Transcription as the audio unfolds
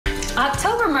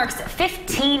October marks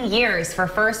 15 years for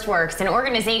FirstWorks, an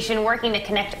organization working to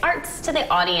connect arts to the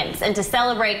audience. And to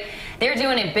celebrate, they're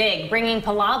doing it big, bringing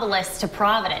Pilobolus to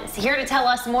Providence. Here to tell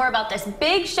us more about this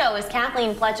big show is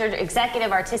Kathleen Fletcher,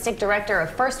 Executive Artistic Director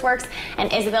of FirstWorks,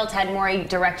 and Isabel Tadmori,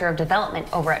 Director of Development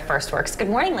over at FirstWorks. Good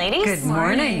morning, ladies. Good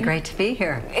morning. Great to be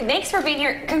here. Thanks for being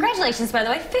here. Congratulations, by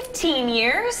the way, 15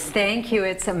 years. Thank you.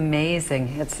 It's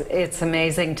amazing. It's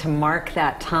amazing to mark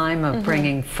that time of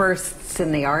bringing firsts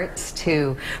in the arts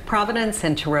to Providence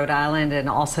and to Rhode Island, and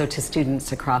also to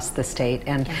students across the state.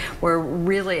 And we're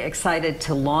really excited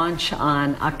to launch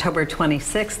on October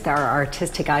 26th our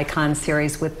Artistic Icon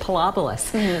series with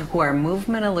Pilobolus, who are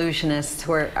movement illusionists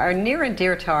who are near and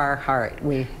dear to our heart.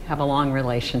 We have a long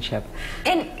relationship.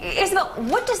 And Isabel,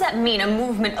 what does that mean, a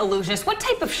movement illusionist? What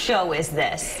type of show is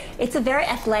this? It's a very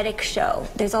athletic show.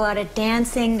 There's a lot of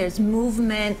dancing, there's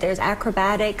movement, there's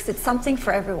acrobatics. It's something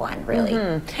for everyone,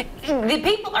 really. The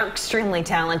people are extremely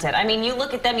talented. I mean, you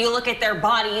look at them, you look at their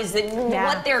bodies,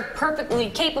 what they're perfectly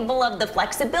capable of, the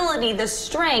flexibility, the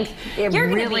strength. You're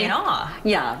going to be in awe.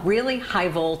 Yeah, really high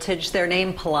voltage. Their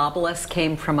name Pilobolus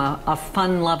came from a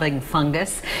fun-loving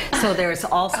fungus. So there's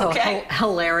also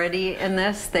hilarity in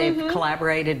this. They've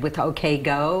collaborated with OK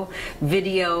Go,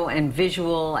 video and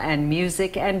visual and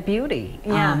music and beauty.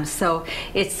 So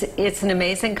it's an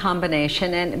amazing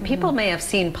combination, and people may have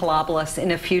seen Pilobolus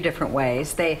in a few different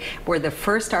ways. They were the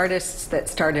first artists that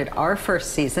started our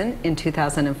first season in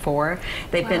 2004.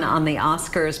 They've been on the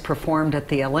Oscars, performed at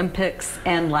the Olympics,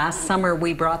 and last summer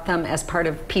we brought them as part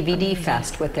of PVD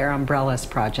Fest with their Umbrellas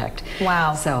project.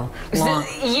 Wow. So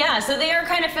they are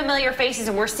kind of familiar faces,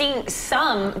 and we're seeing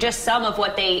just some of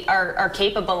what they are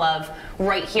capable of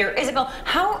right here. Isabel,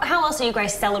 how else are you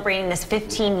guys celebrating this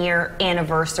 15-year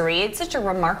anniversary? It's such a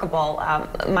remarkable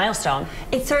milestone.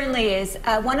 It certainly is.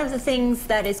 One of the things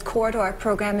that is core to our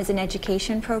program is an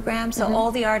education program. So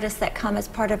all the artists that come as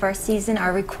part of our season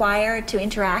are required to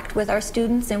interact with our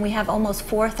students, and we have almost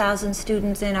 4,000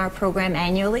 students in our program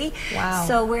annually. Wow.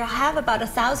 So we'll have about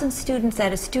 1,000 students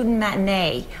at a student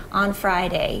matinee on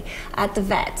Friday at the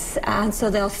Vets. So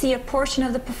they'll see a portion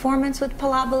of the performance with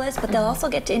Pilobolus, but they'll also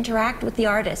get to interact with the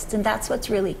artists, and that's what's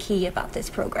really key about this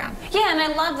program. Yeah, and I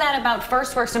love that about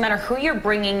FirstWorks, no matter who you're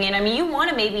bringing in. I mean, you want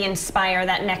to maybe inspire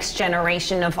that next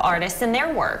generation of artists in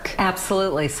their work.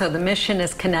 Absolutely. So the mission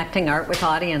is connecting art with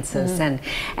audiences,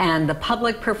 and the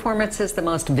public performance is the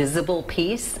most visible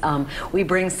piece. We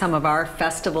bring some of our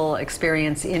festival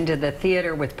experience into the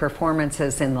theater with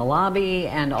performances in the lobby,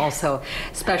 and also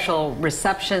special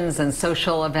receptions and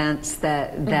social events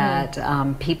that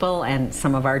people and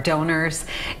some of our donors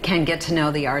can get to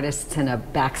know the artists in a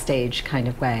backstage kind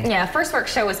of way. Yeah, FirstWorks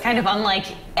show is kind of unlike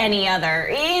any other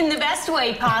in the best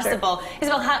way possible.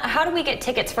 Isabel, how do we get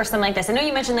tickets for something like this? I know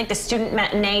you mentioned like the student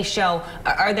matinee show.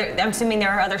 I'm assuming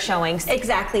there are other showings.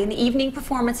 Exactly. The evening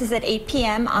performance is at 8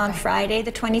 p.m. on Friday,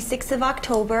 the 26th of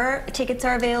October. Tickets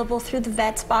are available through the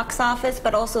Vets box office,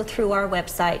 but also through our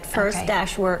website,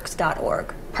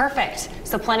 first-works.org. Perfect.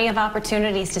 So plenty of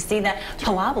opportunities to see that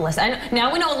Pilobolus.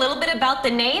 Now we know a little bit about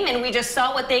the name, and we just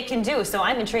saw what they can do, so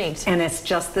I'm intrigued. And it's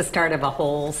just the start of a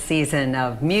whole season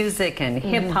of music and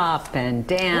hip-hop and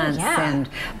dance and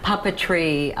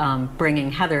puppetry,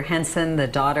 bringing Heather Henson, the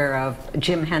daughter of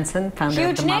Jim Henson, founder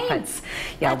of the Muppets.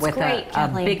 Yeah, with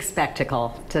a big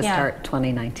spectacle to start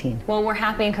 2019. Well, we're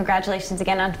happy, and congratulations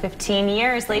again on 15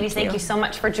 years. Ladies, thank you so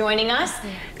much for joining us.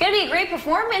 It's going to be a great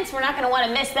performance. We're not going to want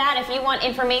to miss that. If you want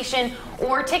information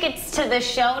or tickets to this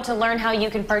show to learn how you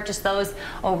can purchase those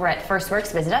over at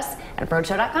FirstWorks, visit us at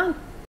RhodeShow.com.